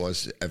I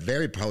was a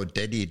very proud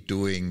daddy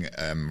doing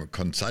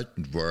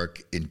consultant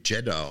work in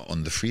Jeddah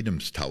on the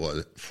Freedoms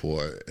Tower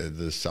for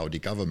the Saudi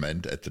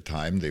government at the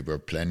time. They were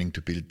planning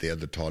to build there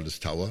the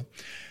tallest tower.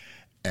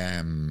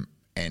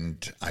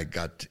 And I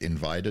got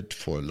invited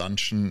for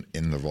luncheon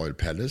in the Royal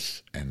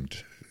Palace, and,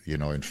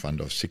 in front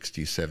of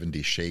 60,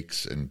 70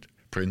 sheikhs and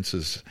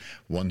princes,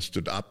 one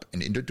stood up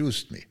and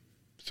introduced me.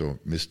 So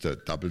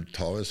Mr. Double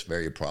Taurus,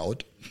 very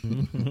proud,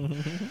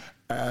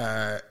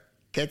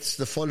 gets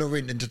the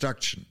following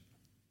introduction.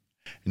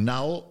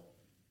 Now,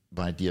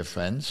 my dear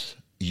friends,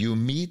 you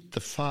meet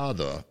the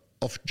father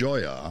of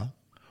Joya,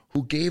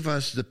 who gave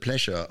us the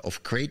pleasure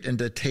of great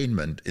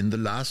entertainment in the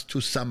last 2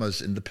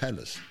 summers in the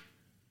palace.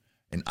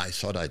 And I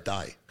thought I'd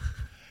die.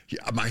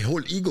 My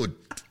whole ego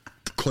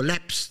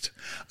collapsed.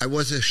 I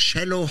was a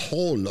shallow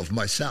hole of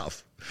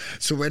myself.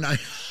 So when I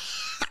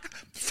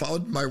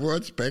found my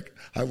words back,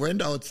 I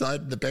went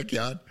outside in the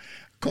backyard,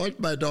 called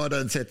my daughter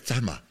and said,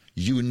 Salma,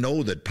 you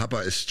know that Papa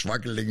is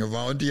struggling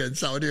around here in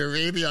Saudi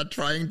Arabia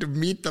trying to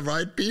meet the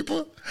right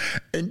people,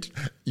 and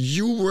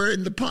you were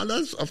in the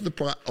palace of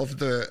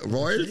the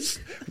royals.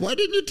 Why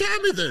didn't you tell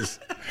me this?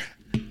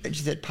 And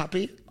she said,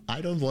 Papi, I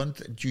don't want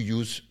that you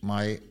use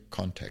my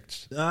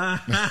contacts. So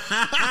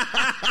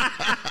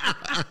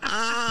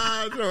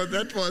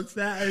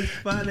that is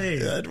funny.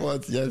 That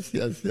was yes.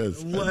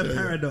 What a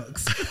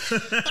paradox.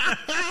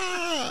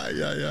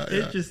 Yeah.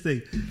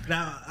 Interesting.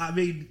 Now, I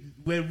mean,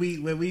 when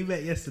we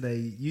met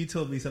yesterday, you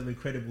told me some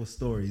incredible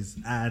stories,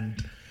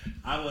 and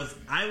I was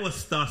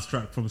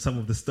starstruck from some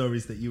of the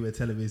stories that you were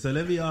telling me. So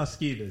let me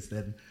ask you this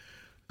then: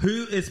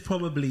 who is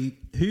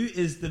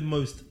the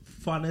most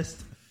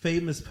funnest,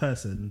 famous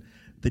person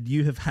that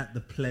you have had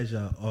the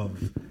pleasure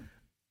of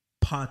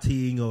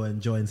partying or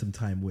enjoying some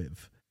time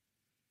with?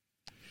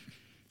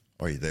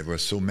 Oh, there were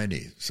so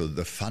many. So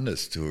the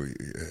funnest to...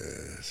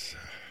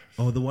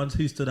 Or the ones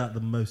who stood out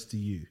the most to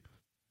you?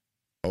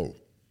 Oh.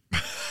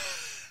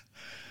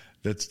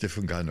 That's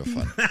different kind of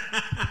fun.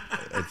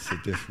 It's a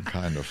different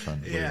kind of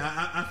fun.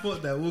 Yeah, I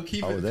thought that. We'll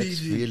keep it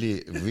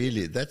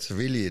PG. That's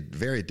really a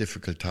very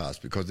difficult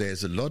task, because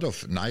there's a lot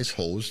of nice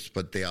hosts,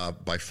 but they are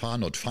by far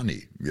not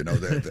funny.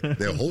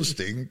 They're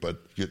hosting,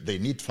 but they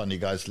need funny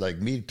guys like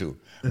me to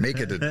make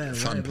it a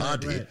fun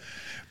party. Right.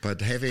 But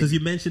because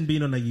you mentioned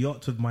being on a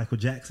yacht with Michael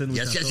Jackson, which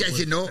yes,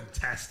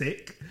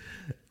 fantastic.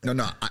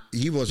 No,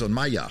 he was on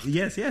my yacht.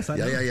 Yes, I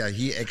know. Yeah.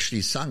 He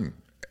actually sung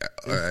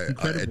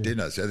at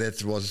dinners.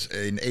 That was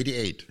in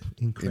 88.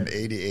 Incredible. In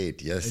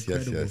 88, yes.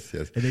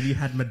 And then you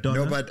had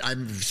Madonna. No, but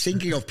I'm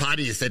thinking of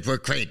parties that were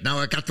great. Now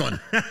I got one.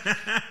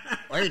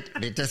 Wait,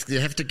 you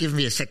have to give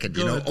me a second.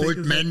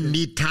 Old men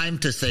need time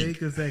to think.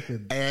 Take a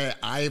second.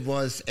 I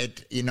was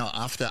at,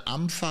 after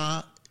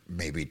AMFA,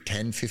 maybe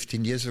 10,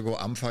 15 years ago.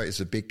 AMFA is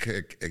a big,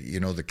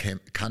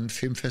 the Cannes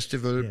Film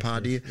Festival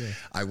party. Yes.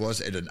 I was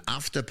at an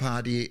after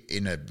party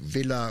in a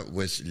villa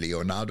with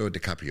Leonardo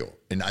DiCaprio.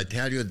 And I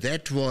tell you,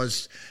 that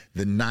was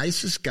the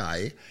nicest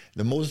guy,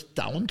 the most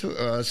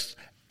down-to-earth,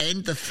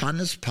 and the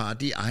funnest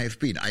party I have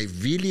been. I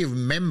really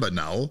remember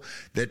now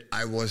that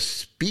I was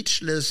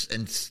speechless,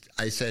 and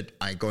I said,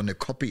 I'm going to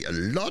copy a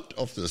lot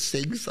of the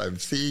things I'm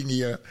seeing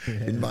here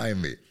in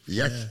Miami.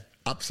 Yes,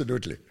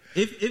 absolutely.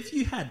 If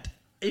you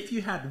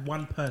had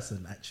one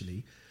person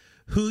actually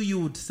who you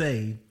would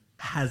say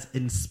has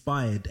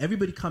inspired,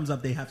 everybody comes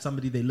up, they have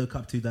somebody they look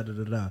up to,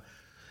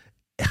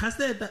 Has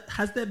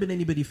there been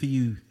anybody for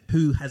you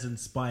who has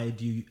inspired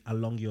you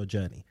along your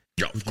journey?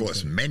 Yeah, of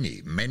course,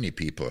 many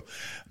people,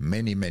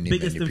 many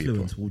biggest people.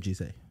 Influence, would you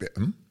say?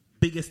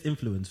 Biggest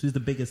influence. Who's the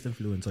biggest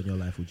influence on your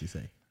life, would you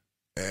say?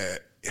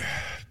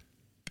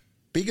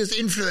 Biggest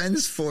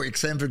influence, for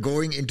example,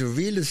 going into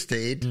real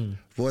estate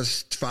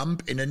was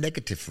Trump in a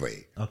negative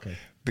way. Okay.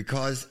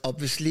 Because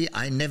obviously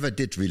I never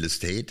did real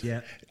estate.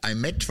 Yeah. I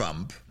met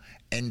Trump,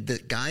 and the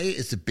guy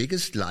is the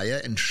biggest liar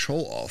and show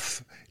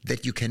off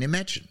that you can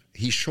imagine.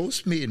 He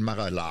shows me in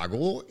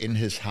Mar-a-Lago, in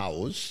his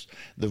house,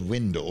 the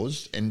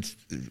windows, and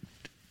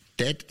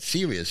dead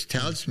serious,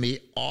 tells me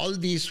all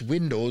these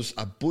windows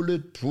are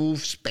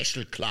bulletproof,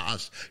 special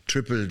class,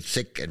 triple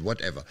thick and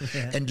whatever.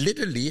 Yeah. And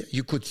literally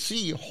you could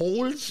see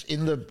holes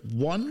in the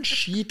one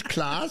sheet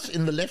glass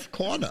in the left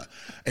corner.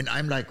 And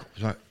I'm like,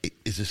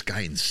 is this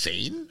guy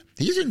insane?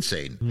 He's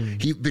insane.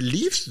 He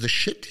believes the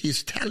shit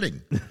he's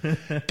telling.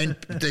 And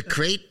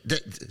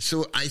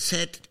so I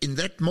said, in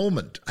that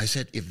moment, I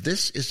said, if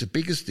this is the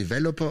biggest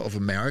developer of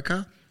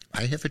America,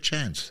 I have a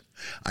chance.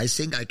 I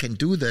think I can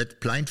do that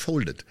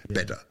blindfolded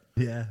better.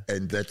 Yeah.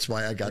 And that's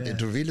why I got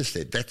into real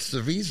estate. That's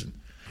the reason.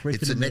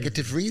 It's a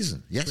negative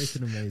reason. Yes.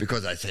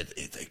 Because I said,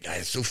 the guy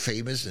is so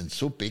famous and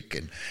so big,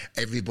 and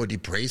everybody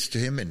prays to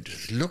him, and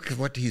look at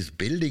what he's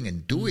building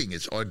and doing.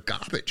 It's all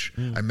garbage.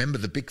 I remember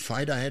the big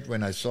fight I had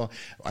when I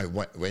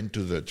went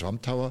to the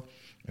Trump Tower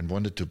and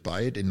wanted to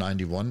buy it in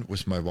 91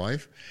 with my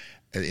wife.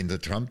 In the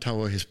Trump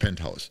Tower, his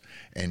penthouse,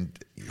 and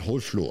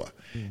whole floor.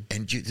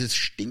 And this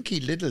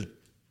stinky little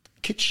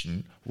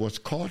kitchen was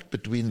caught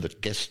between the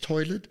guest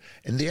toilet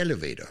and the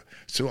elevator.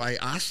 So I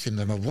asked him,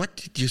 what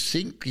did you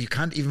think? You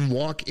can't even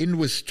walk in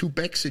with two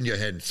bags in your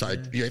hand.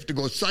 You have to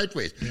go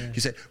sideways. Yeah. He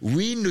said,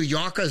 we New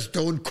Yorkers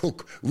don't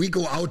cook. We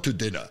go out to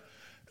dinner.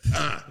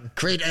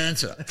 Great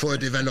answer for a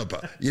developer.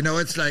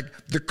 It's like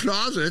the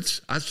closets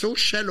are so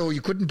shallow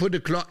you can't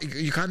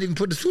even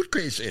put a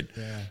suitcase in.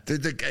 Yeah.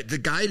 The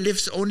guy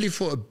lives only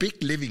for a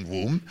big living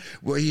room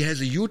where he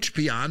has a huge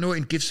piano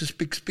and gives his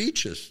big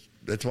speeches.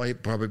 That's why he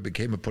probably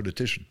became a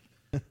politician.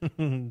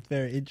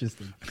 Very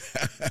interesting.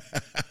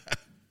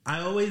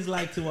 I always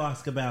like to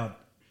ask about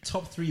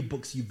top 3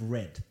 books you've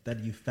read that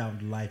you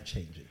found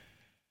life-changing.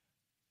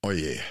 Oh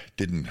yeah,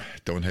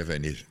 don't have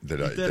any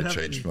that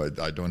changed my.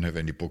 I don't have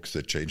any books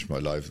that changed my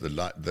life.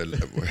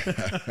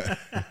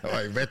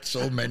 I read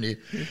so many,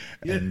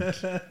 and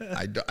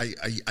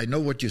I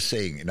know what you're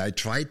saying, and I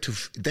try to.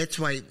 That's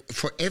why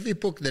for every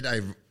book that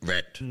I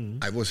read,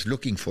 I was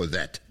looking for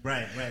that.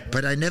 Right.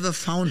 But I never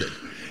found it.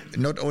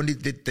 Not only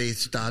did they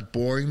start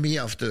boring me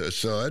after a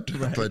third,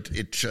 but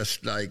it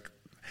just like.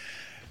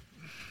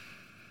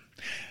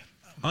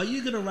 Are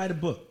you gonna write a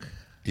book?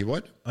 You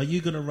what? Are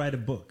you going to write a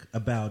book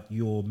about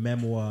your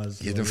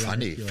memoirs? Yeah,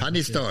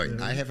 funny story.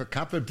 I have a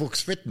couple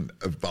books written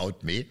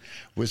about me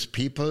with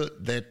people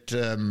that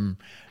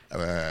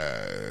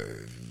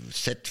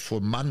sat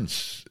for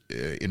months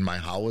in my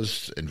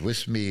house and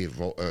with me.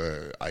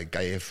 I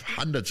gave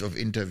hundreds of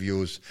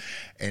interviews,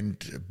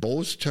 and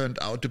both turned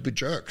out to be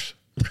jerks.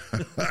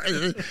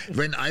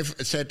 When I've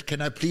said,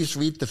 can I please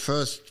read the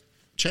first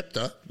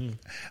chapter,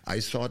 I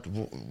thought,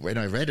 when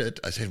I read it,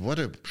 I said, what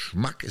a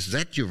schmuck is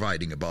that you're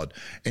writing about?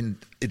 And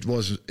it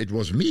was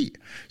me.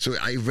 So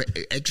I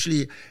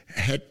actually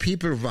had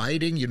people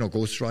writing,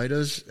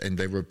 ghostwriters, and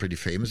they were pretty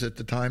famous at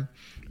the time,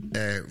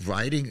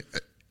 writing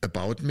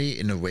about me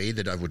in a way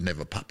that I would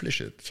never publish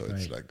it. So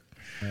it's like,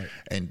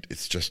 and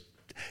it's just,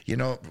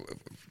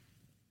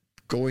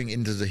 going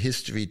into the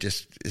history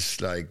just is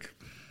like,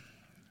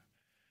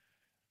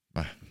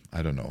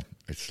 I don't know.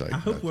 It's like, I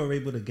hope we're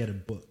able to get a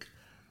book.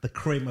 The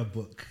Kramer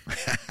book.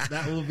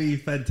 That will be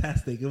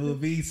fantastic. It will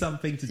be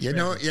something to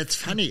treasure. It's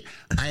funny.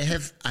 I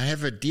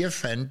have a dear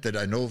friend that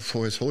I know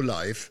for his whole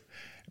life,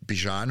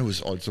 Bijan, who is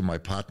also my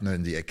partner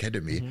in the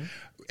academy,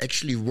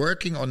 actually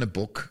working on a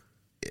book.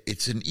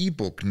 It's an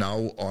ebook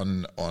now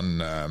on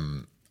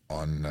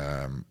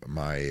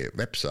my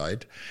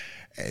website.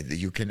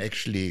 You can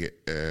actually,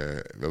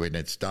 when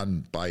it's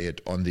done, buy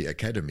it on the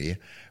academy.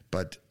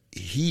 But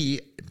he,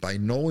 by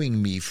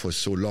knowing me for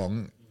so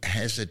long,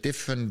 has a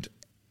different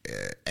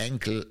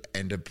angle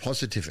and a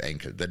positive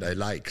angle that I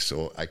like.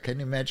 So I can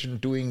imagine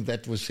doing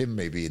that with him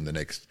maybe in the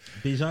next.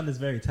 Bijan is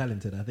very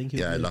talented. I think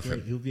I love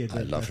him. He'll be a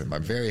great I love him.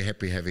 I'm very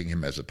happy having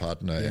him as a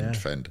partner and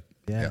friend.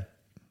 Yeah.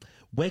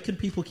 Where can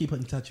people keep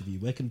in touch with you?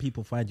 Where can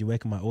people find you? Where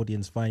can my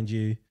audience find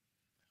you?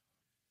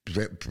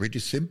 Pretty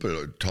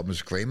simple.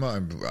 Thomas Kramer.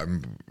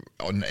 I'm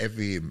on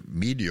every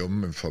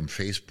medium, from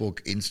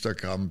Facebook,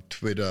 Instagram,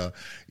 Twitter,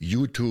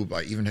 YouTube.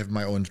 I even have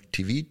my own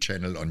TV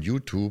channel on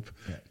YouTube.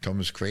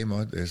 Thomas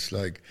Kramer. There's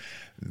like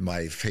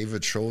my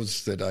favorite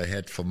shows that I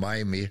had for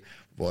Miami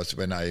was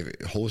when I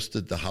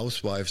hosted the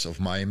Housewives of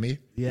Miami,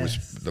 Yes.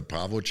 with the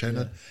Bravo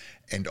channel,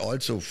 and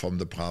also from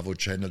the Bravo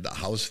channel, the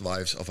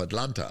Housewives of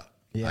Atlanta.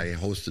 Yes. I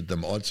hosted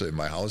them also in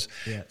my house,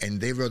 Yeah.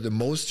 and they were the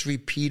most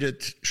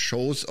repeated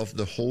shows of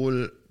the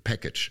whole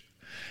package.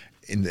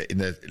 In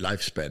the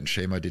lifespan.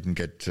 Shame I didn't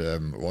get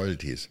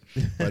royalties.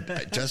 But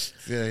I just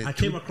I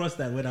came across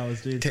that when I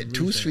was doing some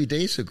 2-3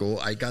 days ago,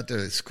 I got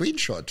a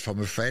screenshot from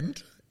a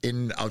friend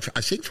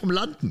I think from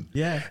London.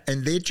 Yeah.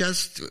 And they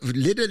just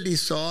literally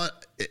saw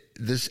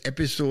this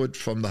episode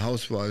from the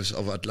Housewives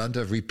of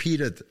Atlanta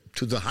repeated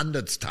to the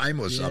 100th time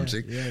or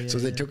something. So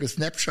they took a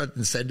snapshot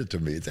and sent it to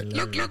me. They said,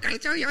 look, I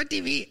saw you on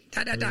TV.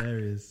 Da, da, da.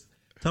 Hilarious.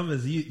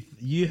 Thomas,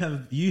 you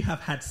have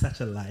had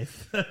such a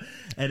life,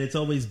 and it's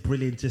always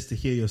brilliant just to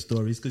hear your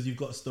stories, because you've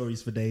got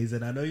stories for days.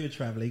 And I know you're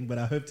traveling, but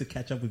I hope to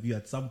catch up with you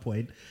at some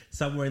point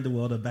somewhere in the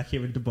world. I'm back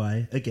here in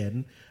Dubai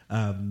again,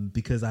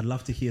 because I'd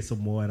love to hear some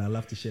more, and I'd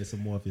love to share some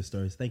more of your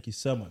stories. Thank you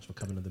so much for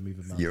coming on the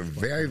Moving Mountains. You're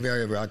very,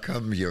 very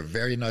welcome. You're a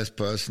very nice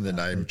person, and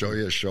I enjoy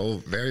your show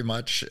very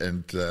much.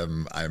 And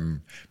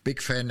I'm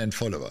big fan and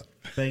follower.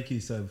 Thank you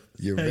so.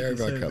 You're very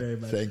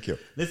welcome. Thank you.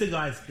 Listen,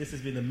 guys, this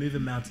has been the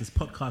Moving Mountains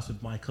podcast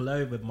with Michael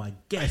O, with my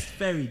guest,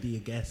 very dear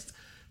guest,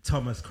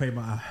 Thomas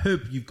Kramer. I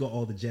hope you've got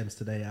all the gems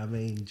today. I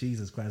mean,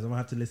 Jesus Christ, I'm gonna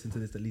have to listen to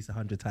this at least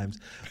 100 times.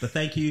 But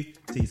thank you.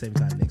 See you same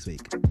time next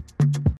week.